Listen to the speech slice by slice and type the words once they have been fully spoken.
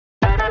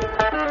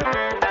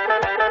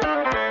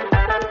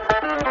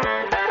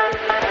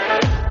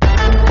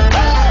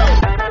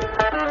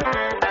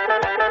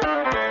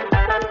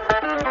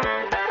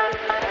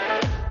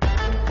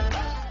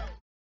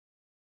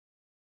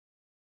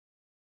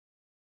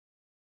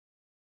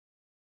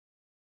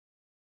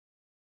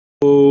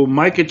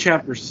Micah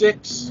chapter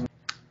 6,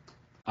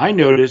 I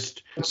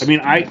noticed,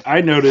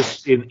 I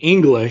noticed in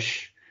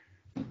English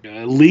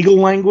legal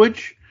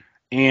language,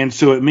 and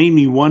so it made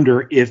me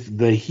wonder if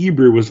the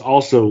Hebrew was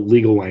also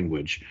legal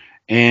language.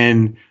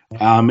 And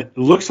it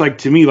looks like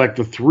to me like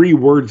the three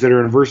words that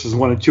are in verses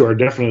 1 and 2 are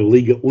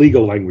definitely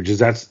legal language. Is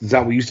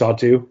that what you saw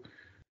too?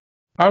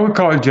 I would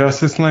call it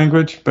justice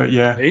language, but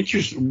yeah.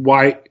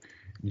 Why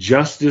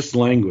justice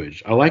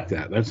language? I like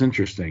that. That's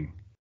interesting.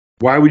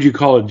 Why would you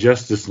call it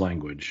justice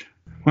language?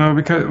 Well,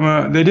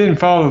 because they didn't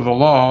follow the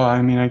law.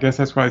 I mean, I guess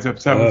that's why he's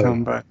upset with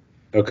them. But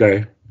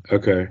okay.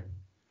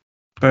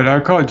 But I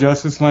call it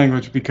justice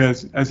language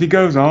because as he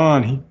goes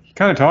on, he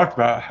kind of talked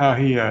about how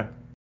he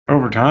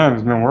over time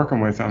has been working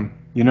with them.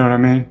 You know what I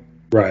mean?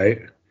 Right.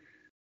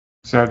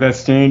 So that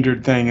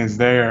standard thing is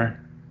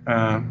there.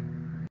 I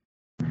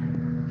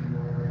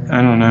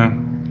don't know.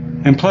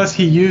 And plus,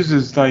 he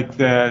uses like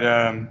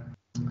that.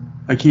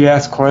 Like he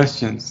asks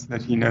questions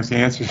that he knows the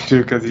answers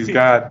to because he's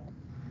God.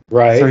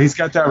 Right. So he's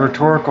got that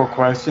rhetorical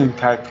question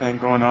type thing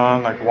going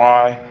on, like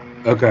why.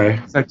 Okay.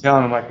 It's like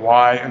telling him like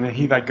why, and then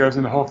he like goes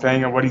into the whole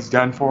thing of what he's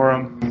done for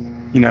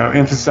him, you know,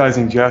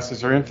 emphasizing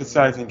justice or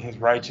emphasizing his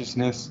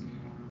righteousness,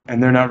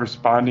 and they're not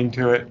responding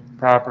to it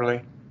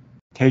properly,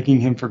 taking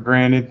him for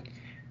granted.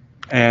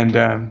 And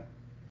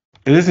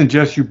it isn't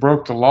just you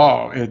broke the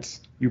law;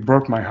 it's you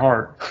broke my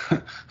heart.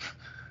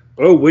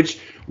 Oh, which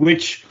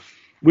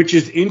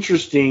is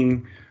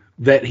interesting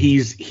that he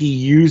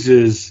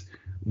uses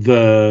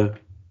the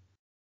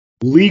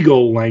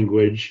legal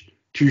language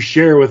to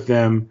share with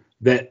them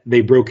that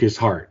they broke his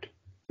heart.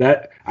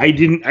 That I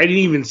didn't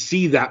even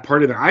see that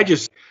part of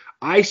it.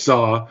 I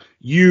saw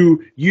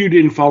you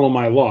didn't follow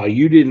my law.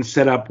 You didn't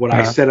set up what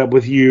I set up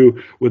with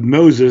you with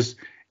Moses,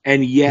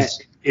 and yet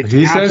it's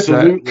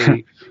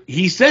absolutely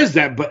he says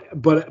that,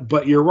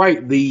 but you're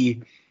right.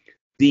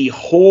 The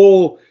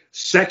whole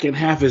second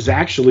half is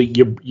actually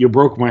you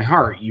broke my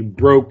heart. You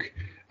broke.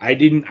 I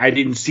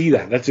didn't see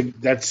that.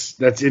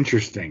 That's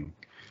interesting.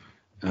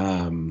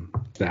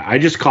 I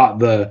just caught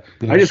the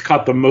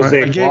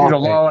Mosaic. I gave you the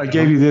law. I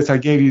gave you this. I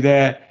gave you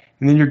that,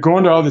 and then you're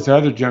going to all this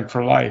other junk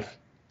for life.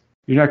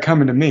 You're not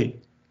coming to me,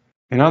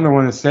 and I'm the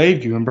one that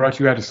saved you and brought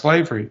you out of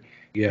slavery.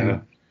 Yeah.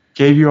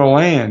 Gave you a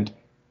land,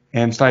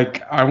 and it's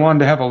like I wanted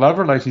to have a love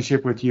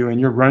relationship with you, and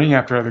you're running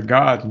after other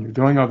gods, and you're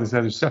doing all this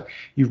other stuff.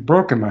 You've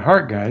broken my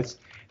heart, guys.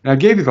 And I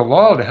gave you the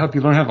law to help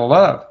you learn how to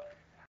love,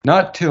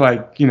 not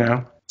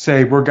to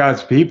say we're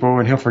God's people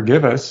and He'll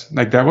forgive us.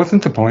 Like that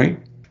wasn't the point.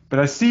 But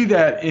I see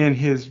that in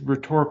his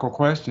rhetorical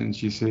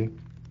questions, you see.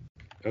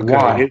 Okay.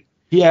 Why?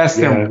 He asked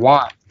them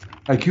why.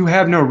 Like, you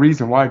have no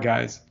reason why,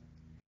 guys.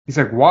 He's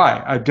like,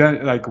 why? I've done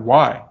it, like,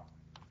 why?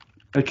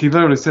 Like, he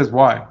literally says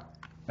why.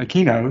 Like,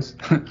 he knows.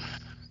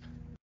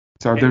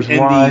 So there's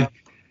why.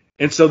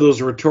 And so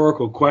those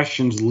rhetorical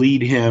questions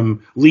lead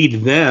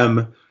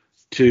them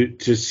to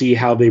see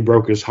how they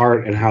broke his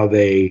heart and how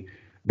they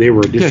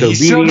were disobedient.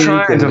 He's still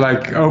trying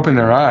to open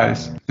their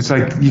eyes. It's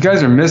like you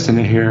guys are missing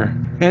it here,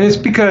 and it's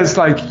because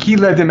he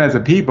led them as a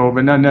people,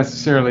 but not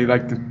necessarily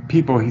like the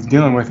people he's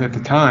dealing with at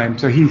the time.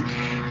 So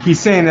he's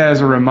saying that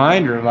as a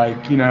reminder,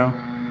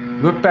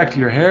 look back to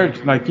your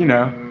heritage, like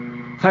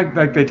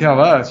they tell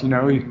us,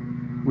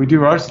 we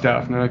do our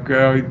stuff, and they're like,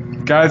 oh,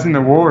 guys in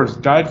the wars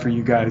died for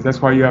you guys.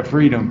 That's why you have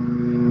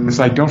freedom. It's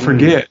like don't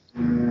forget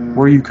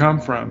where you come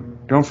from.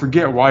 Don't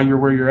forget why you're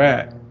where you're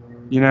at.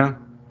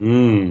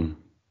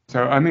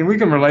 So, I mean, we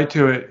can relate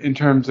to it in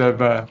terms of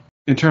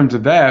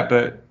that,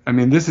 but, I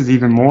mean, this is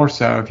even more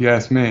so, if you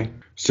ask me.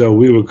 So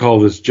we would call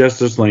this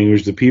justice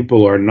language. The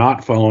people are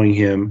not following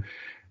him,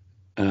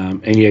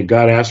 and yet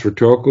God asks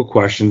rhetorical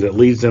questions that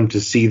leads them to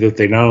see that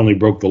they not only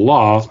broke the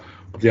law,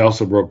 but they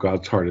also broke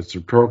God's heart. It's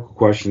rhetorical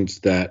questions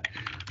that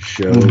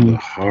show the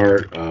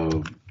heart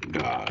of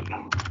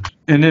God.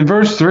 And in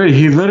verse 3,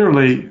 he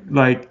literally,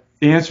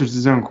 answers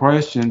his own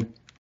question.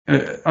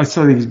 I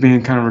still think he's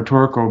being kind of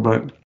rhetorical,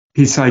 but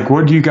he's like,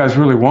 what do you guys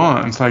really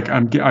want? It's like,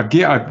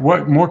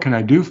 what more can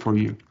I do for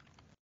you?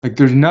 Like,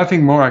 there's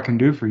nothing more I can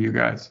do for you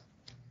guys.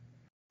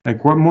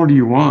 Like, what more do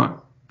you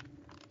want?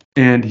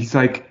 And he's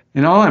like,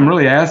 and all I'm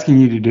really asking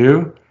you to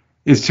do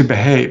is to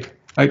behave.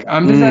 Like,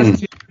 I'm just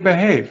asking you to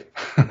behave.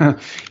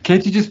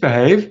 Can't you just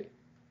behave?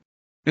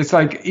 It's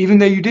like, even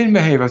though you didn't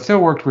behave, I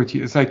still worked with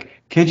you. It's like,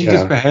 can't you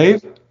just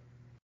behave?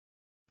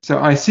 So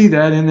I see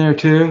that in there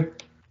too.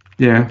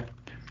 Yeah.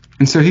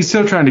 And so he's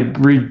still trying to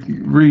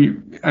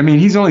I mean,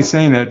 he's only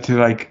saying that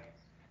to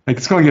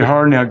it's going to get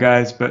hard now,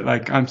 guys, but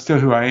I'm still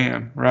who I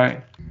am,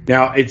 right?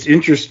 Now, it's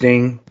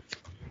interesting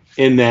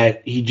in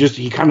that he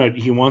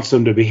wants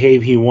them to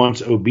behave. He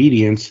wants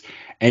obedience.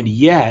 And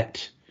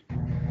yet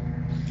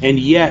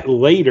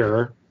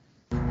later,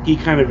 he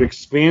kind of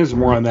expands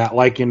more on that,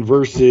 like in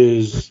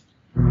verses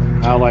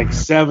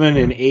 7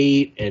 and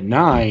 8 and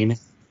 9.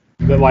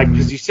 But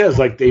because he says,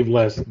 they've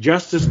left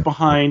justice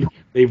behind,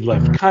 they've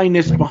left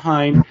kindness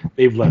behind,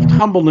 they've left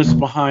humbleness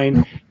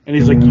behind, and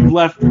he's like, you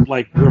left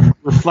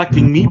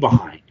reflecting me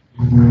behind.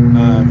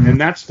 And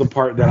that's the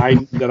part that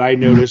I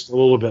noticed a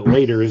little bit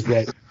later is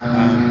that,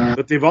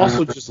 but they've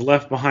also just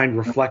left behind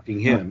reflecting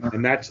him,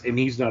 and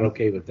he's not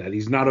okay with that.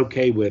 He's not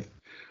okay with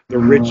the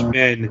rich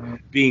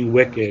men being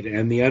wicked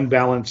and the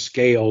unbalanced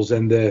scales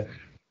and the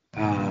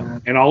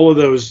and all of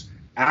those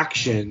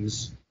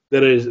actions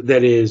that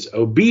is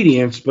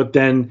obedience, but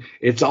then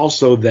it's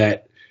also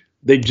that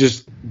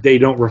they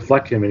don't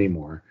reflect him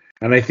anymore.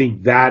 And I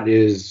think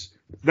that's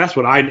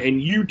what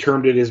and you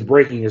termed it as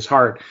breaking his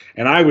heart,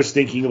 and I was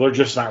thinking they're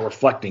just not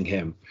reflecting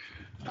him.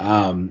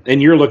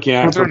 And you're looking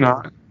at it they're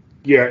not.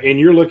 Yeah, and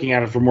you're looking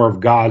at it from more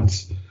of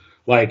God's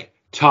like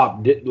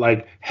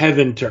like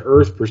heaven to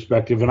earth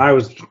perspective, and I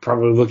was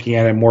probably looking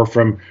at it more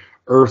from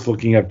earth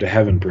looking up to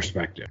heaven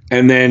perspective.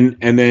 And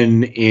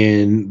then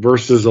in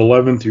verses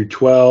 11 through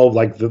 12,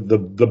 like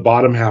the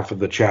bottom half of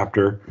the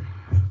chapter,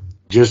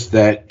 just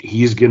that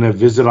he's going to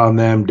visit on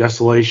them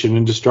desolation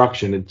and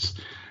destruction. It's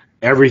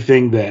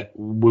everything that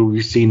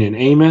we've seen in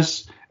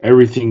Amos,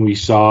 everything we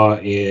saw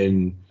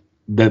in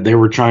that they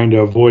were trying to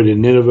avoid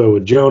in Nineveh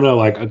with Jonah.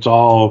 Like it's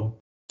all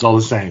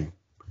the same.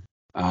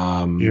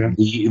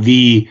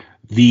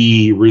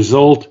 The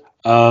result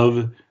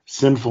of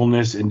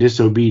sinfulness and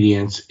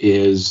disobedience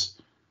is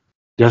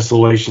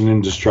desolation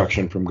and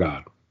destruction from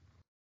God.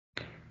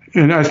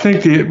 And I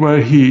think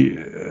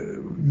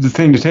the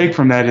thing to take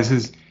from that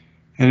is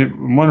one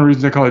of the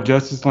reasons I call it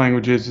justice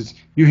language is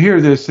you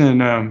hear this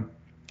in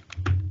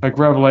like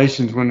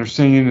Revelations when they're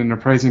singing and they're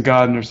praising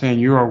God and they're saying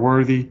you are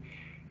worthy,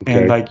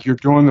 and like you're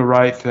doing the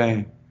right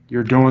thing.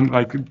 You're doing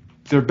like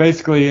they're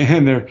basically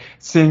and they're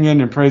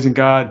singing and praising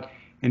God,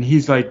 and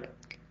He's like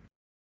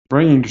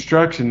bringing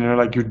destruction. And they're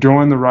like you're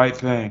doing the right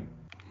thing,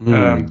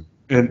 and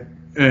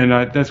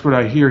that's what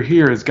I hear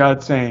here is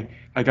God saying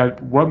like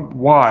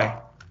why,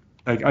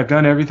 like I've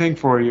done everything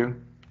for you.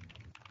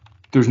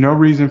 There's no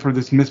reason for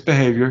this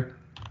misbehavior.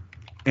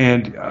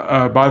 And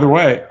by the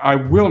way, I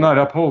will not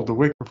uphold the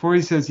wicked. Before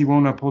he says he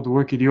won't uphold the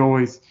wicked, he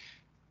always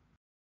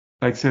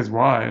like says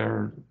why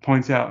or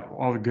points out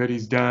all the good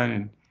he's done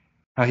and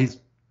how he's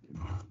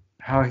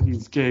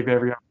gave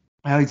every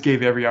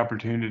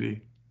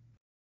opportunity.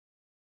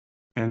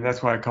 And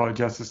that's why I call it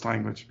justice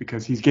language,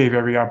 because he's gave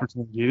every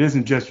opportunity. It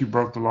isn't just you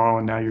broke the law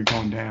and now you're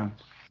going down.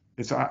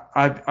 It's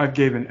I've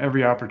given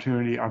every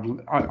opportunity. I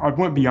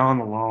went beyond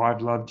the law.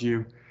 I've loved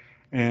you,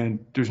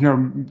 and there's no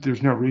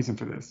reason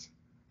for this.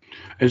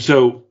 And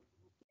so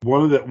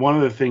one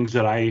of the things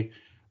that I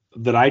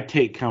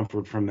take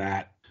comfort from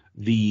that,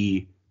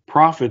 the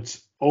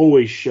prophets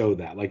always show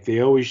that. Like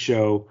they always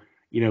show,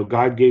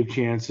 God gave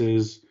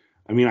chances.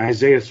 I mean,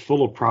 Isaiah's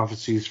full of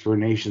prophecies for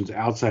nations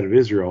outside of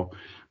Israel.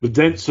 But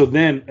then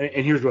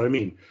and here's what I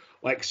mean.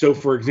 Like, so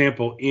for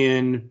example,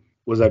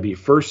 was that be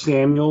 1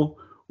 Samuel,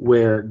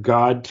 where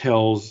God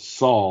tells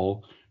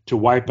Saul to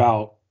wipe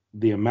out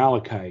the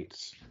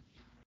Amalekites.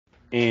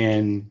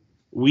 And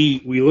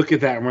we look at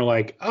that and we're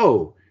like,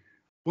 oh,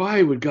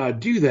 why would God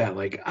do that?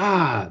 Like,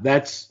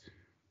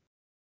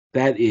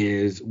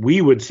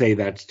 we would say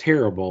that's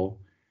terrible.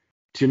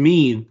 To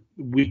me,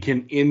 we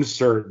can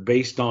insert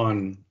based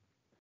on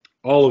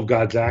all of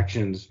God's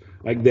actions,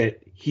 like that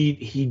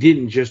he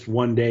didn't just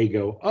one day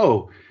go,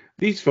 oh,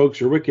 these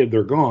folks are wicked,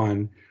 they're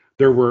gone.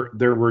 There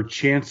were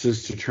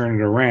chances to turn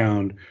it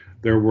around.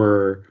 There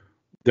were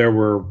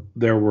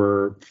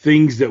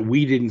things that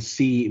we didn't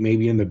see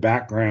maybe in the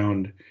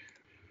background.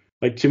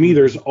 Like to me,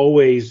 there's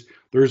always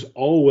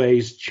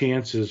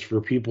chances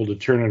for people to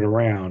turn it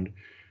around,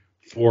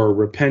 for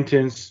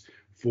repentance,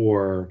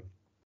 for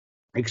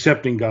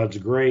accepting God's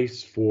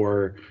grace,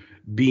 for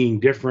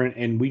being different,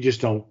 and we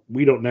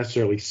don't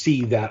necessarily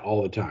see that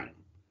all the time.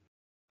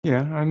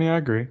 Yeah, I mean, I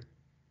agree.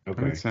 Okay,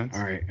 that makes sense.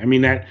 All right. I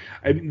mean that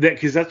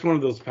because that's one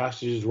of those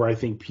passages where I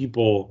think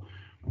people,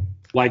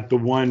 like the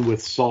one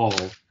with Saul,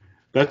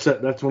 that's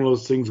one of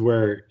those things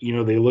where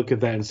they look at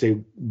that and say,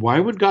 why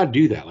would God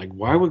do that? Like,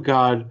 why would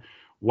God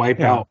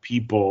wipe out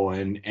people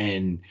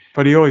and?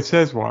 But he always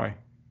says why.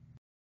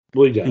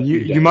 Well, he does. And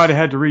you might have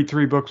had to read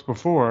 3 books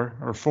before,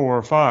 or 4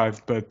 or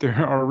 5, but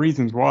there are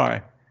reasons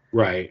why.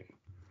 Right.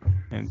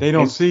 And they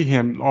don't see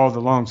him all the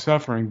long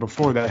suffering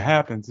before that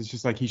happens. It's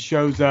just like he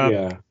shows up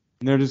and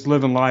they're just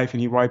living life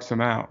and he wipes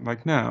them out.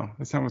 Like, no,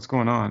 that's not what's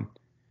going on.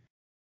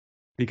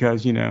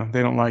 Because, they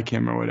don't like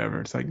him or whatever.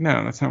 It's like,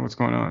 no, that's not what's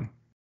going on.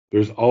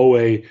 There's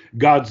always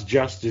God's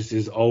justice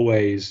is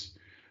always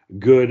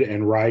good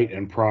and right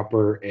and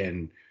proper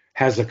and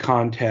has a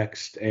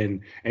context,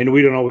 and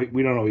we don't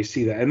always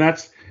see that. And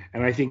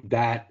I think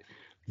that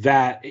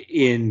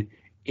in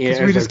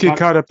because we just get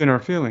caught up in our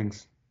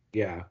feelings.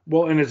 Yeah.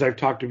 Well, and as I've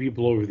talked to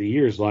people over the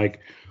years, like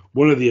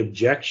one of the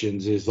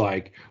objections is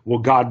like, well,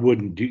 God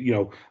wouldn't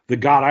do, the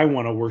God I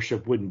want to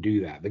worship wouldn't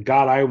do that. The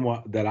God I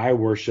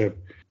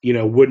worship,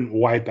 wouldn't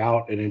wipe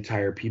out an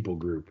entire people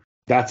group.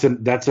 It's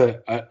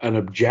a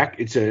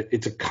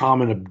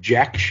common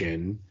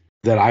objection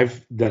that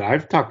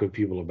I've talked with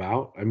people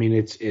about. I mean,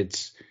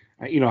 it's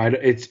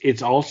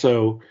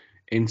also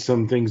in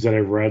some things that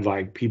I've read,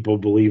 like people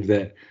believe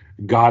that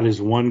God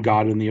is one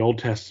God in the Old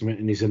Testament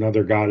and he's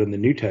another God in the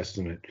New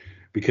Testament,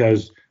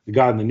 because The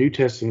God in the New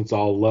Testament's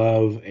all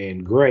love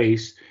and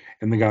grace,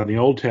 and the God in the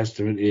Old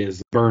Testament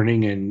is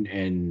burning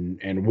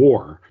and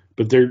war.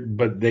 But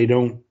they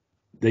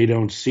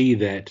don't see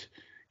that,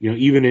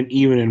 even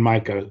in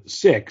Micah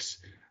 6,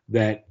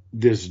 that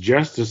this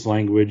justice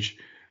language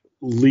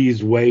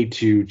leads way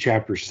to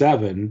chapter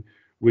 7,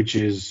 which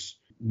is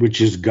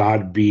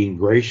God being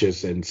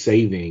gracious and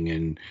saving,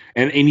 and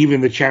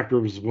even the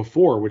chapters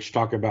before, which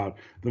talk about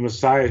the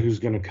Messiah who's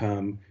going to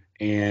come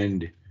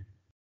and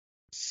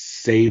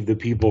save the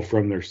people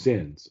from their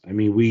sins. I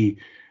mean, we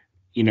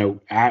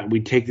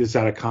take this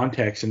out of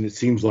context, and it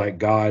seems like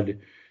God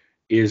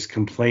is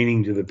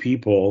complaining to the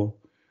people,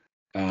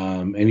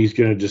 and he's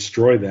going to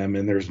destroy them,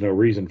 and there's no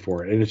reason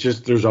for it. And it's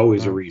just, there's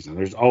always a reason.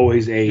 There's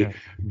always a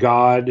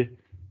God.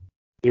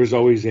 There's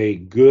always a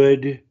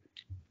good,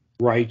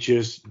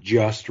 righteous,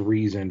 just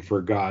reason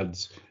for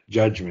God's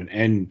judgment,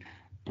 and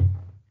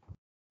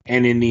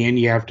in the end,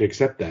 you have to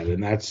accept that,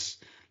 and that's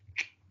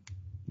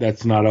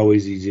not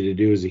always easy to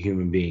do as a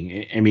human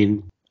being. I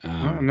mean,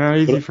 Well, not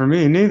easy but for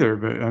me neither,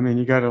 but I mean,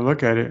 you got to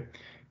look at it.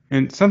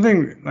 And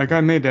something like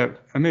I made a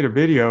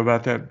video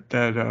about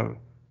that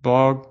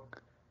blog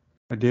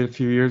I did a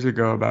few years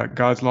ago about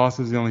God's loss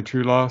is the only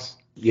true loss.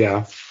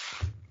 yeah,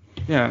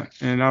 Yeah,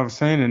 and I was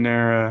saying in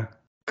there,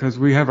 because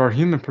we have our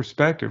human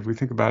perspective, we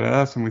think about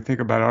us and we think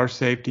about our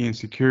safety and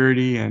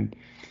security, and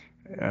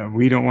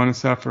we don't want to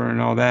suffer and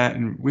all that,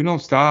 and we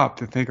don't stop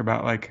to think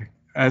about, like,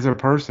 as a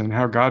person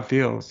how God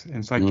feels. And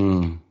it's like,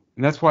 and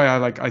that's why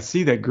I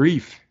see that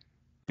grief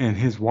in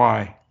his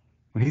why.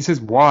 When he says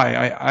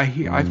why,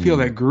 I feel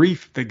that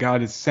grief that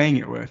God is saying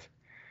it with.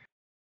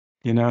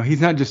 He's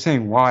not just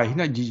saying why. He's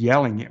not just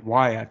yelling it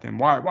why at them.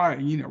 Why, why?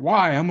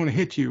 I'm going to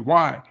hit you.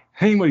 Why?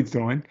 That ain't what he's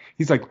doing.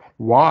 He's like,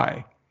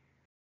 why?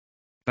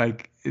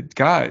 Like,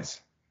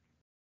 guys,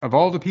 of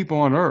all the people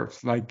on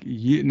earth, like,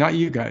 not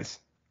you guys.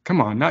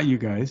 Come on, not you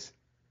guys.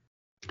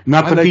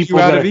 not I the let you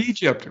people out that of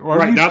Egypt. What are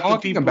right, you not the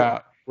talking people,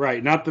 about?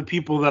 right, not the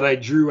people that I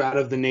drew out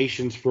of the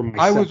nations for I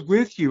myself. was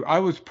with you. I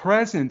was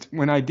present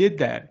when I did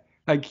that.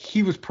 Like,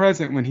 he was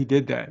present when he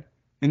did that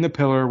in the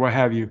pillar, what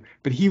have you.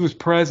 But he was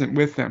present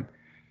with them.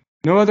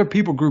 No other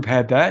people group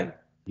had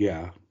that.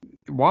 Yeah,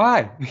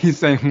 Why? He's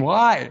saying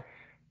why?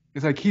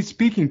 It's like he's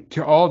speaking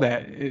to all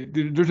that.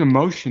 There's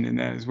emotion in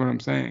that, is what I'm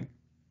saying.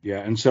 yeah,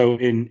 and so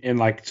in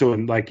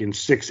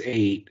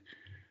 6:8,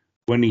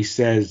 when he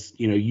says,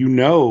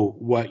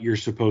 what you're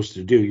supposed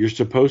to do. You're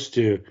supposed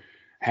to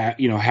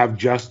have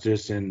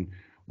justice and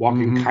walk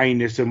in Mm-hmm.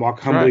 kindness and walk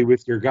That's humbly right.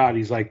 with your God.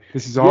 He's like,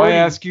 This is you all I already.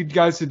 ask you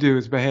guys to do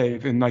is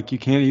behave, and like you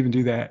can't even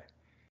do that.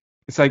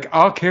 It's like,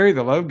 I'll carry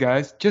the load,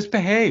 guys. Just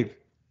behave.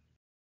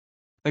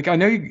 Like, I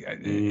know you,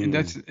 and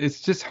Mm,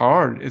 it's just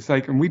hard. It's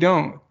like, and we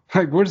don't,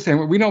 like, we're just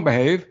saying, we don't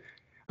behave.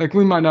 Like,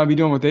 we might not be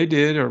doing what they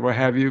did or what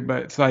have you,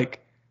 but it's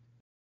like,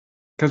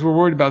 because we're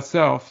worried about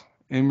self,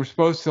 and we're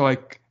supposed to,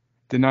 like,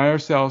 deny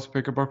ourselves,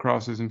 pick up our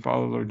crosses, and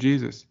follow Lord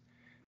Jesus.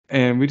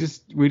 And we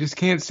just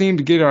can't seem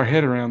to get our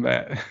head around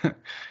that.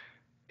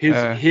 his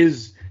uh,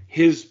 his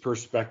his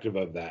perspective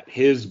of that,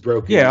 his yeah,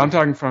 brokenness. I'm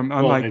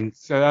Well, like, and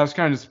so I was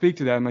trying to speak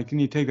to that. I'm like, you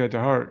need to take that to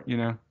heart.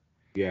 yeah,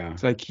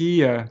 It's like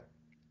he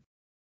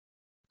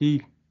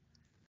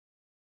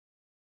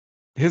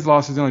his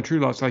loss is the only true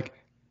loss. Like,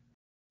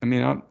 I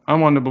mean, I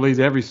want to believe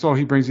that every soul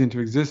he brings into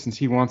existence,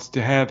 he wants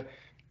to have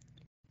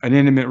an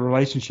intimate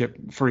relationship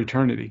for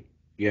eternity.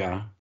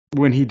 yeah.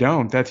 When he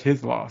don't, that's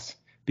his loss.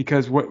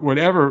 Because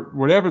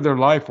whatever their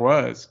life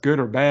was, good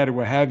or bad or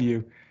what have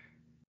you,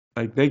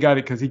 like, they got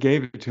it because he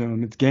gave it to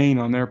them. It's gain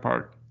on their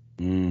part.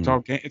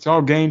 Mm. It's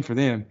all gain for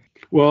them.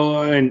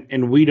 Well,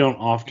 and we don't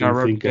And I often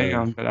wrote think it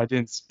down, of. but I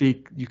didn't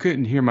speak. You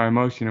couldn't hear my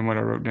emotion in what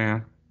I wrote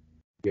down.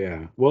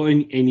 Yeah. Well,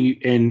 and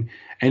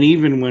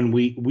even when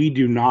we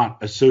do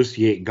not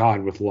associate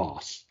God with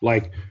loss,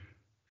 like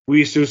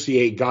we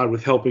associate God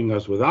with helping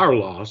us with our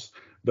loss,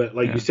 but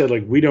like you Yeah. said,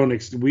 like we don't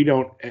And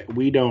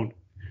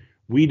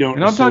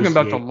I'm talking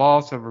about the associate.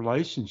 loss of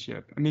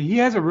relationship. I mean, he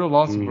has a real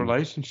loss of Mm,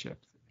 relationship.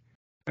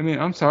 I mean,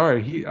 I'm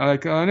sorry. I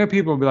know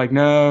people will be like,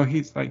 no,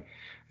 he's like,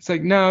 it's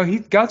like, no,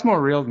 God's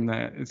more real than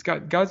that.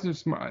 God's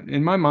just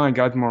in my mind,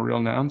 God's more real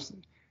now.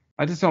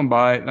 I just don't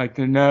buy it. Like,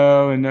 the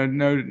no and no,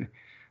 no,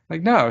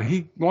 like, no,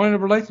 he wanted a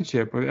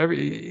relationship with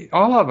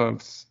all of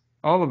us,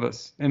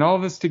 and all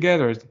of us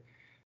together.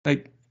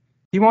 Like,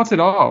 he wants it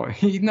all.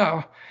 He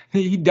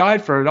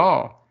died for it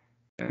all.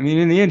 I mean,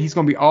 in the end, he's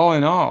going to be all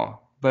in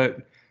all.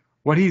 But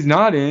what he's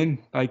not in,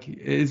 like,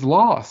 is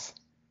loss.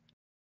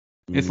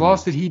 It's mm.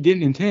 loss that he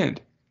didn't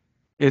intend.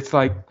 It's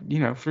like,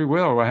 free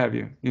will or what have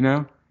you. I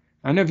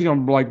know if you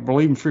don't, like,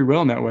 believe in free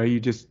will in that way, you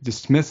just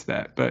dismiss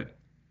that, but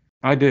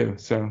I do.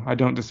 So I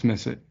don't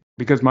dismiss it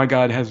because my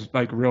God has,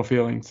 like, real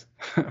feelings.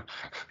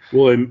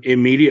 Well,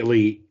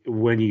 immediately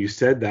when you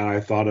said that,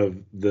 I thought of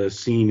the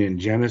scene in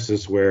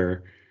Genesis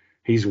where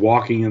he's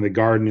walking in the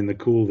garden in the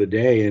cool of the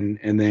day, and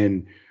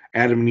then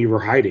Adam and Eve are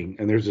hiding,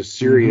 and there's a Hmm.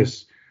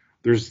 serious,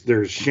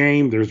 there's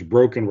shame, there's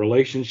broken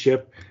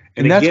relationship,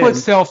 and And that's what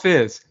again, self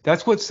is.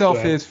 That's what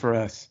self uh, is for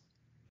us.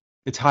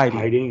 It's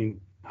hiding.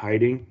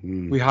 hiding.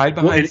 We hide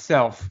Well, behind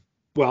self.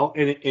 Well,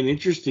 and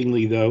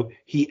interestingly though,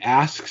 he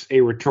asks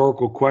a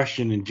rhetorical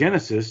question in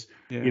Genesis,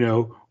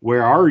 Yeah,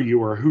 where are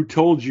you or who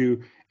told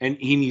you? And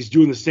he's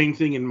doing the same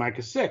thing in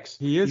Micah 6.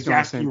 he is doing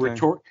the same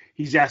thing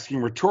He's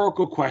asking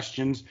rhetorical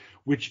questions,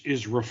 which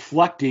is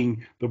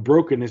reflecting the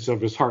brokenness of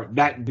his heart.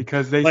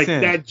 because they Like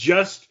sinned. that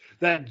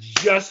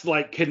just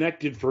like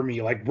connected for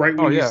me. Like right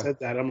Oh when you yeah, said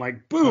that, I'm like,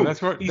 no, boom,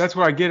 he's that's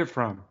where I get it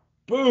from.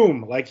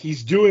 boom, like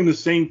he's doing the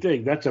same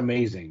thing. That's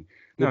amazing.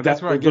 No,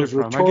 that's where I That get it those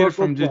from. I get it rhetorical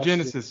from the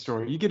Genesis questions.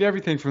 story. You get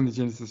everything from the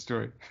Genesis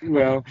story.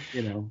 Well,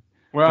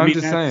 Well, I I'm mean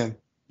just that's saying.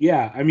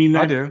 yeah, I mean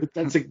I do.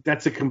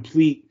 that's a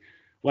complete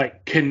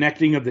like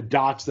connecting of the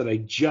dots that I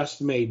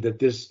just made that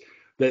this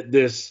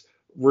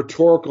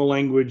rhetorical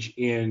language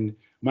in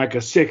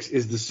Micah 6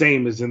 is the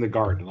same as in the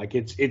garden. Like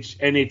it's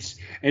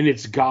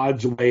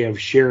God's way of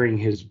sharing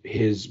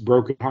his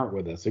broken heart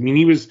with us. I mean,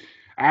 he was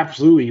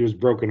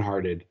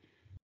brokenhearted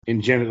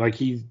in Genesis. Like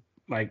he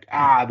like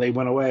they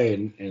went away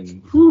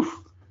and whew,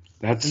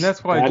 And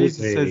that's why that is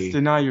Jesus says a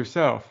deny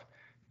yourself.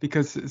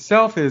 Because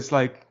self is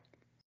like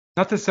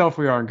not the self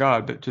we are in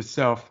God, but just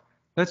self.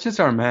 That's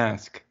just our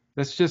mask.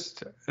 That's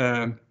just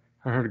I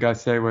heard a guy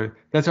say, well,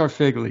 that's our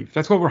fig leaf.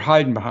 That's what we're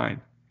hiding behind.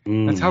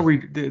 mm. It's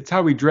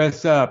how we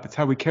dress up. It's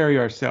how we carry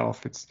ourselves.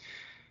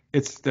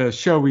 It's the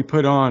show we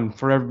put on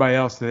for everybody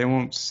else so they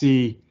won't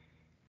see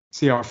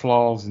our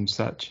flaws and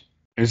such.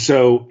 And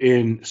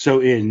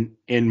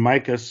in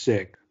Micah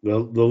 6, the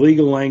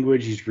legal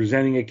language, he's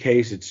presenting a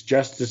case, it's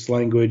justice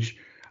language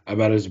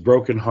about his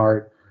broken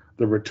heart.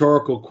 The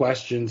rhetorical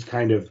questions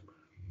kind of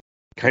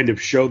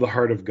show the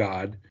heart of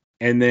God.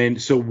 And then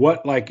so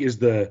what like is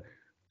the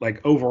like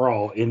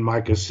overall in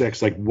Micah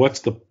 6, like what's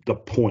the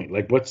point?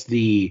 Like what's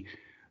because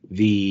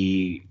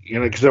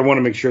I want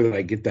to make sure that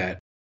I get that.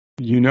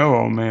 You know,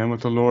 oh man,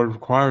 what the Lord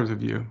requires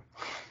of you,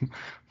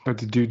 but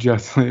to do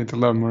justly and to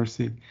love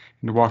mercy and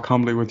to walk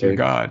humbly with your Okay.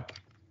 God,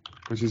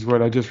 which is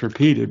what I just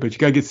repeated. But you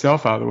got to get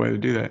self out of the way to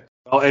do that.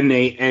 Well, and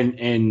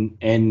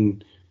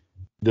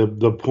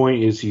the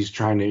point is he's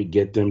trying to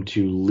get them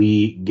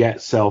to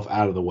get self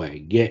out of the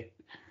way.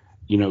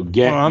 Well,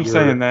 Get I'm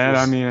saying your that.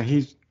 I this.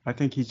 mean, I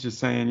think he's just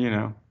saying,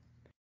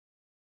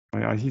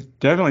 he's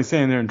definitely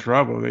saying they're in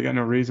trouble. They got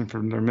no reason for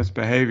their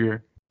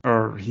misbehavior.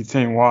 Or he's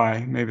saying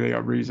why. Maybe they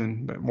got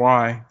reason, but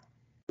why?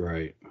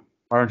 Right.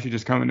 Why aren't you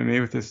just coming to me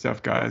with this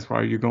stuff, guys? Why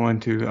are you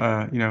going to,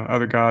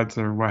 other gods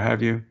or what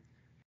have you?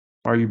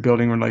 Why are you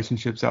building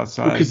relationships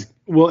outside?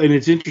 And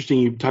it's interesting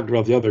you talked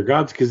about the other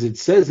gods because it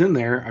says in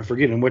there, I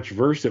forget in which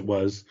verse it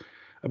was,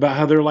 about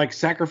how they're like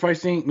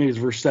sacrificing. Maybe it's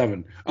verse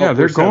 7. Oh, Yeah,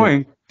 they're verse 7.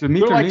 going to meet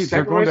They're their like needs.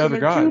 They're going to sacrificing other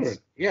their children.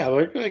 gods. Yeah,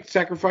 they're like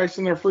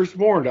sacrificing their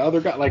firstborn to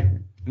other gods. Like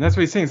And that's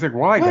what he's saying. It's like,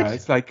 why, what?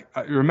 guys? Like,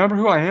 remember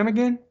who I am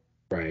again?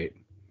 Right.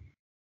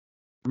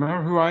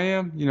 Remember who I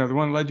am? The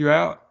one that led you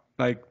out?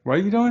 Like, what are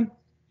you doing?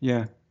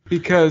 Yeah.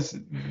 Because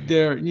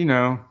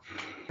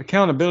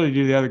accountability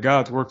to the other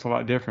gods works a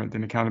lot different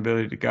than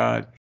accountability to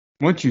God.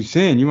 Once you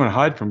sin, you want to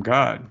hide from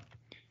God.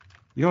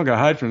 You don't got to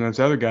hide from those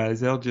other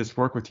guys. They'll just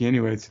work with you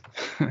anyways.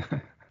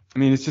 I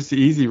mean, it's just the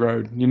easy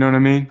road. You know what I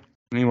mean?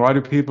 I mean, why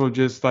do people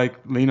just like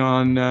lean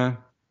on,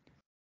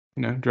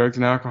 drugs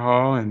and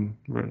alcohol and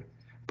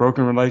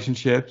broken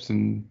relationships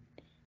and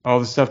all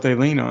the stuff they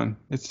lean on?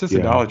 It's just Yeah.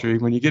 idolatry.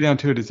 When you get down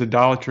to it, it's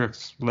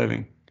idolatrous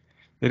living.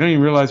 They don't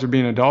even realize they're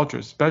being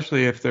idolatrous,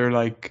 especially if they're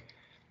like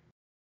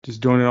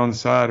just doing it on the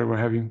side or what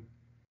have you.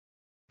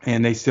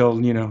 And they still,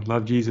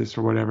 love Jesus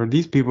or whatever.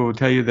 These people will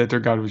tell you that their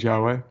God was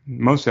Yahweh.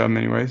 Most of them,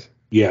 anyways.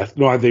 Yeah.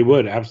 No, they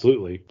would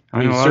absolutely. I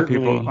I know mean, a lot of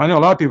people. certainly I know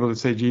a lot of people that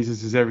say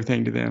Jesus is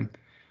everything to them.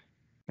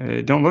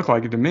 It don't look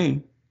like it to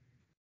me.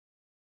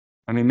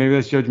 I mean, maybe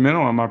that's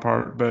judgmental on my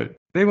part, but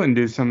they wouldn't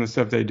do some of the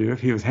stuff they do if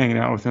he was hanging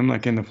out with them,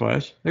 like in the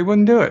flesh. They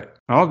wouldn't do it.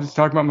 I'll just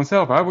talk about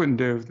myself. I wouldn't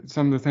do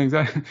some of the things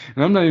and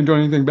I'm not even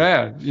doing anything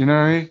bad. You know what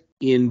I mean?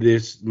 in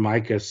this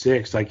Micah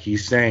 6, like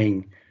he's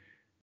saying,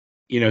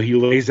 he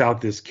lays out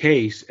this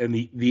case, and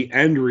the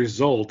end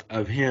result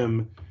of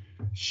him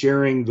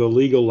sharing the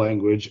legal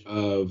language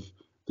of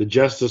the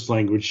justice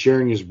language,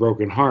 sharing his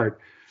broken heart,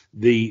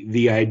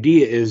 the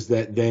idea is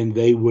that then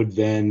they would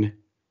then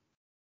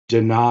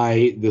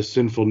deny the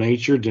sinful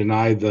nature,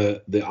 deny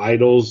the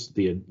idols,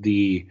 the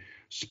Or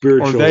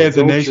spiritual they as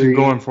a nation adultery,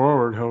 going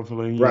forward,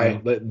 hopefully,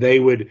 right? That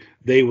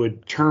they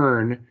would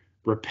turn,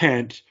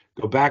 repent,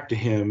 go back to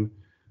him,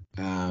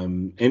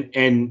 and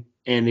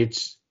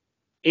it's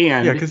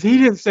Yeah, and because he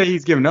didn't say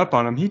he's given up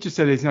on them. He just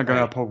said he's not going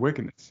to right. uphold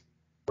wickedness.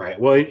 Right.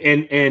 Well,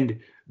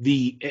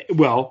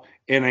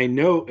 and I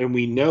know, and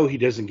we know he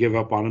doesn't give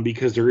up on him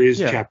because there is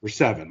Yeah, chapter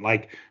 7.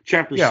 Like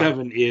chapter yeah.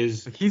 7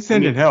 is, Like he's I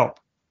sending mean, help.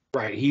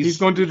 right. He's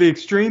going to the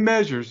extreme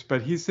measures,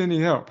 but he's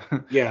sending help.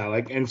 Yeah.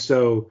 Like, and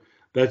so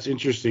that's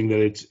interesting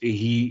that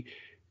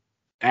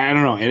I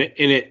don't know.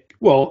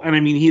 And I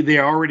mean, they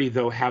already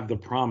though have the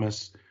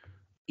promise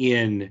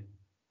in,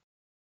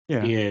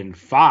 Yeah,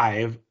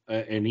 5,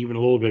 and even a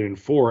little bit in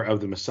 4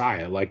 of the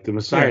Messiah. Like the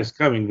Messiah yeah. is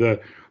coming, the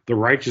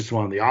righteous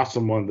one, the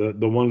awesome one,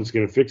 the one that's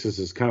going to fix us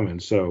is coming.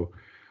 So,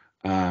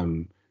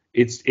 um,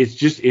 it's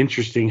just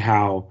interesting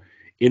how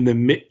in the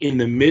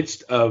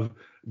midst of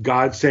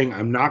God saying,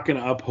 I'm not going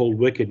to uphold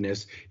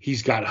wickedness.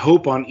 He's got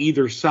hope on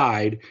either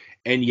side,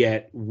 and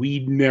yet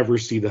we never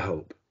see the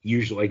hope.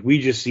 Usually, like we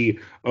just see,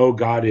 oh,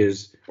 God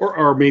is,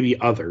 or maybe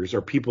others,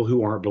 or people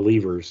who aren't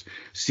believers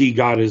see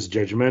God as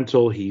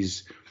judgmental.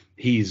 He's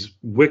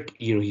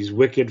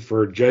wicked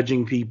for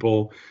judging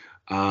people,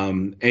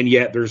 and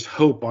yet there's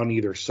hope on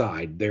either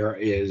side.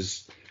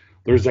 There's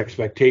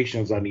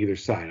expectations on either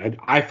side.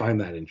 I find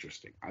that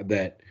interesting.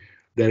 That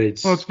Well,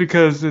 it's it's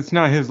because it's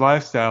not his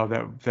lifestyle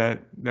that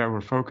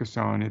we're focused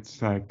on.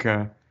 It's like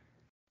the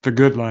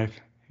good life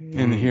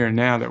in the here and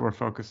now that we're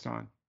focused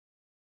on.